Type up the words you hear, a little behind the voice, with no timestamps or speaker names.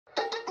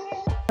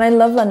I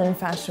love London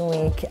Fashion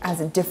Week as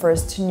it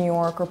differs to New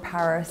York or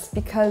Paris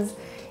because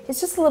it's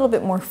just a little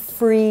bit more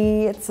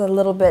free, it's a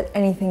little bit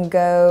anything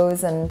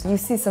goes, and you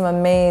see some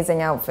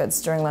amazing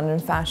outfits during London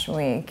Fashion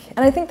Week.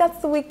 And I think that's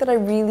the week that I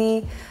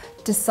really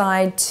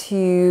decide to,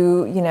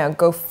 you know,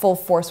 go full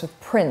force with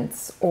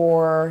prints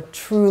or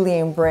truly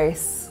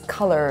embrace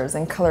colors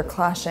and color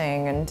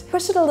clashing and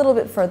push it a little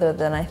bit further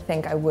than I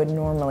think I would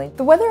normally.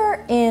 The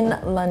weather in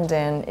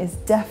London is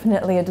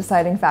definitely a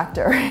deciding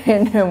factor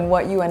in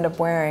what you end up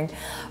wearing,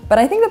 but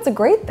I think that's a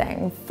great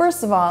thing.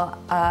 First of all,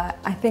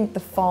 I think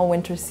the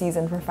fall-winter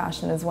season for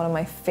fashion is one of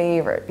my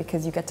favorite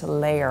because you get to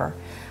layer.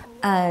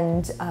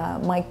 And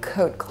my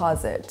coat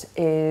closet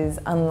is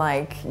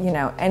unlike, you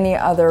know, any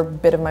other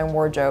bit of my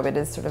wardrobe. It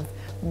is sort of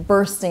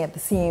bursting at the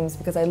seams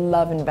because I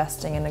love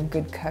investing in a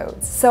good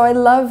coat. So I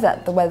love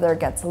that the weather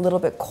gets a little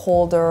bit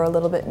colder, a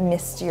little bit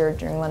mistier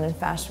during London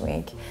Fashion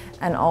Week,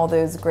 and all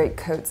those great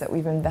coats that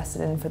we've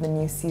invested in for the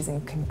new season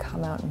can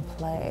come out and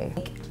play.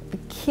 The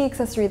key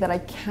accessory that I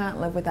can't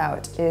live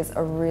without is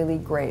a really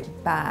great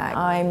bag.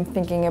 I'm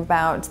thinking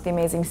about the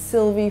amazing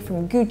Sylvie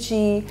from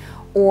Gucci,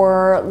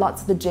 or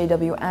lots of the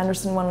J.W.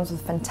 Anderson ones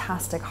with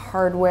fantastic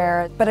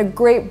hardware. But a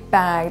great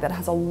bag that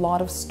has a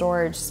lot of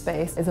storage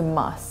space is a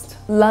must.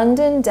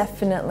 London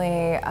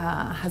definitely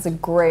has a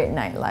great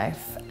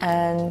nightlife,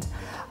 and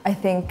I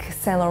think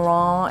Saint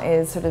Laurent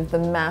is sort of the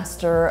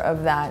master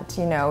of that,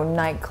 you know,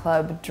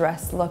 nightclub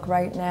dress look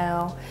right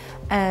now.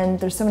 And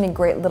there's so many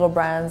great little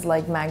brands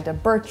like Magda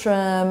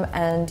Bertram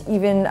and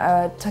even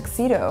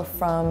Tuxedo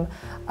from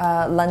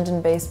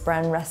London-based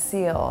brand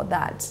Rassil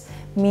that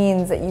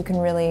means that you can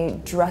really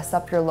dress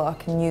up your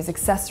look and use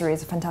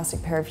accessories, a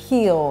fantastic pair of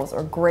heels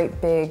or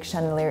great big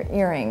chandelier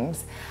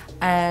earrings,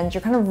 and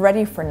you're kind of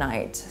ready for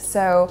night.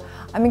 So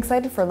I'm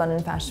excited for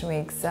London Fashion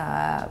Week's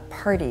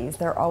parties.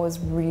 They're always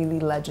really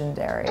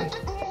legendary.